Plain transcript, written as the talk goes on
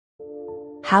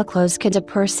How close could a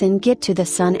person get to the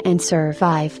sun and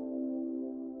survive?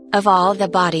 Of all the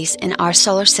bodies in our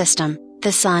solar system,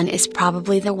 the sun is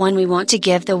probably the one we want to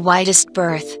give the widest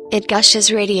berth. It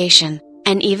gushes radiation,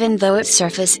 and even though its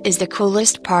surface is the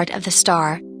coolest part of the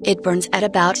star, it burns at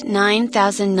about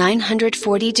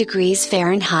 9,940 degrees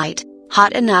Fahrenheit,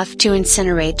 hot enough to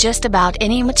incinerate just about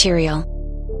any material.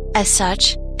 As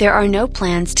such, there are no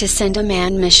plans to send a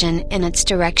manned mission in its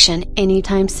direction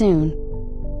anytime soon.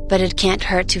 But it can't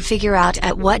hurt to figure out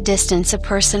at what distance a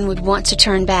person would want to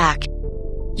turn back.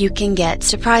 You can get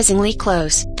surprisingly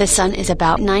close. The sun is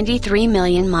about 93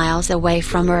 million miles away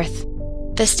from Earth.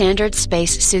 The standard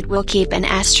spacesuit will keep an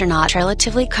astronaut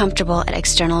relatively comfortable at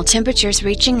external temperatures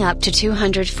reaching up to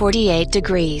 248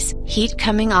 degrees. Heat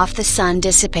coming off the sun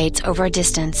dissipates over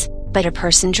distance, but a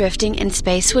person drifting in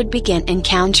space would begin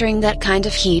encountering that kind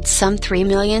of heat some 3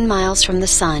 million miles from the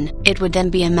sun. It would then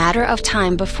be a matter of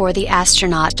time before the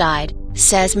astronaut died,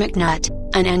 says McNutt,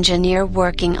 an engineer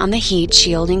working on the heat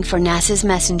shielding for NASA's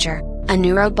Messenger, a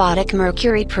new robotic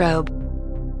Mercury probe.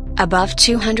 Above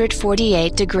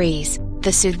 248 degrees,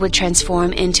 the suit would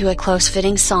transform into a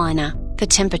close-fitting sauna. The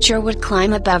temperature would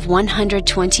climb above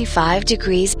 125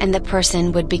 degrees and the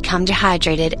person would become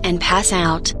dehydrated and pass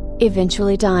out,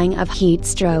 eventually dying of heat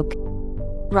stroke.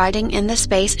 Riding in the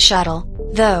space shuttle,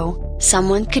 though,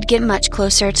 someone could get much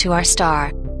closer to our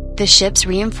star. The ship's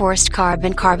reinforced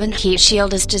carbon heat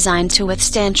shield is designed to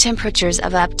withstand temperatures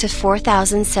of up to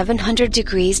 4,700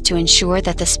 degrees to ensure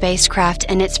that the spacecraft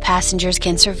and its passengers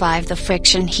can survive the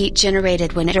friction heat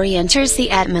generated when it re-enters the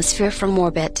atmosphere from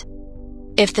orbit.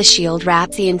 If the shield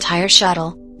wrapped the entire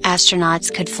shuttle,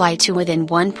 astronauts could fly to within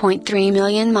 1.3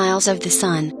 million miles of the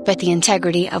sun. But the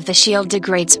integrity of the shield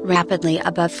degrades rapidly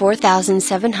above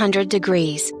 4,700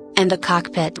 degrees, and the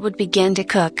cockpit would begin to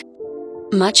cook.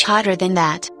 Much hotter than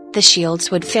that, the shields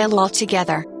would fail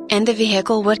altogether, and the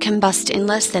vehicle would combust in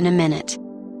less than a minute.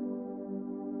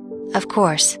 Of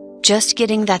course, just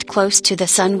getting that close to the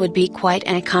sun would be quite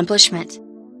an accomplishment.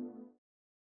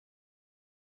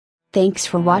 Thanks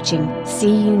for watching.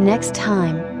 See you next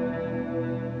time.